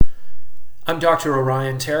I'm Dr.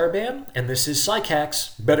 Orion Taraban, and this is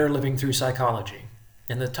PsycHacks, Better Living Through Psychology.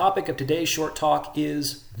 And the topic of today's short talk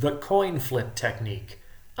is the coin flip technique.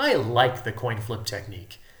 I like the coin flip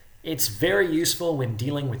technique. It's very useful when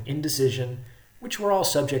dealing with indecision, which we're all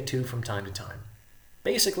subject to from time to time.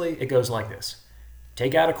 Basically, it goes like this.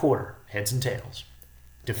 Take out a quarter, heads and tails.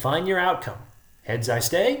 Define your outcome. Heads I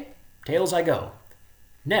stay, tails I go.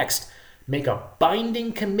 Next, make a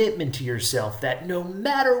binding commitment to yourself that no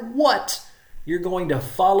matter what, you're going to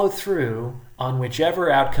follow through on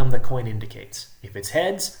whichever outcome the coin indicates. If it's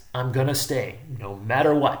heads, I'm going to stay, no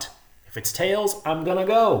matter what. If it's tails, I'm going to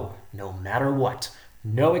go, no matter what.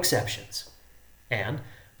 No exceptions. And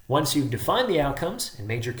once you've defined the outcomes and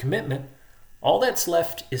made your commitment, all that's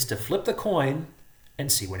left is to flip the coin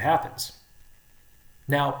and see what happens.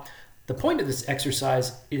 Now, the point of this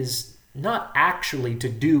exercise is not actually to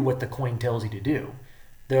do what the coin tells you to do,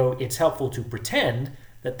 though it's helpful to pretend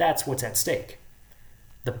that that's what's at stake.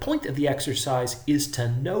 The point of the exercise is to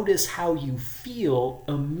notice how you feel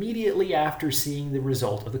immediately after seeing the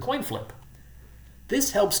result of the coin flip.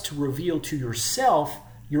 This helps to reveal to yourself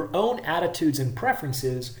your own attitudes and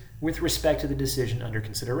preferences with respect to the decision under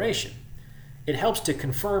consideration. It helps to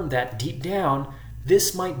confirm that deep down,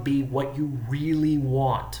 this might be what you really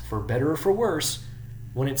want, for better or for worse,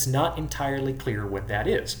 when it's not entirely clear what that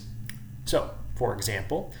is. So, for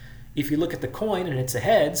example, if you look at the coin and it's a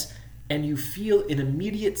heads, and you feel an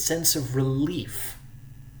immediate sense of relief,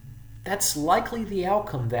 that's likely the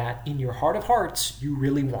outcome that, in your heart of hearts, you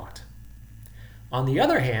really want. On the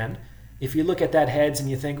other hand, if you look at that heads and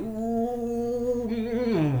you think, ooh,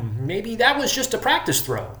 maybe that was just a practice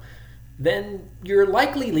throw, then you're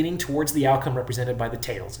likely leaning towards the outcome represented by the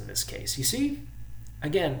tails in this case. You see?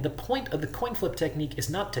 Again, the point of the coin flip technique is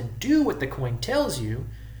not to do what the coin tells you,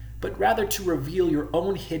 but rather to reveal your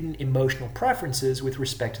own hidden emotional preferences with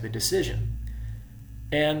respect to the decision.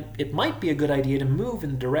 And it might be a good idea to move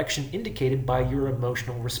in the direction indicated by your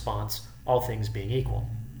emotional response, all things being equal.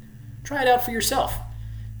 Try it out for yourself.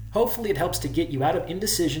 Hopefully it helps to get you out of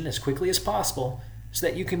indecision as quickly as possible so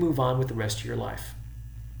that you can move on with the rest of your life.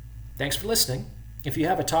 Thanks for listening. If you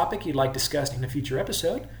have a topic you'd like discussed in a future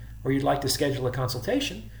episode, or you'd like to schedule a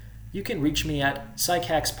consultation, you can reach me at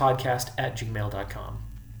psychhackspodcast@gmail.com.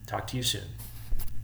 Talk to you soon.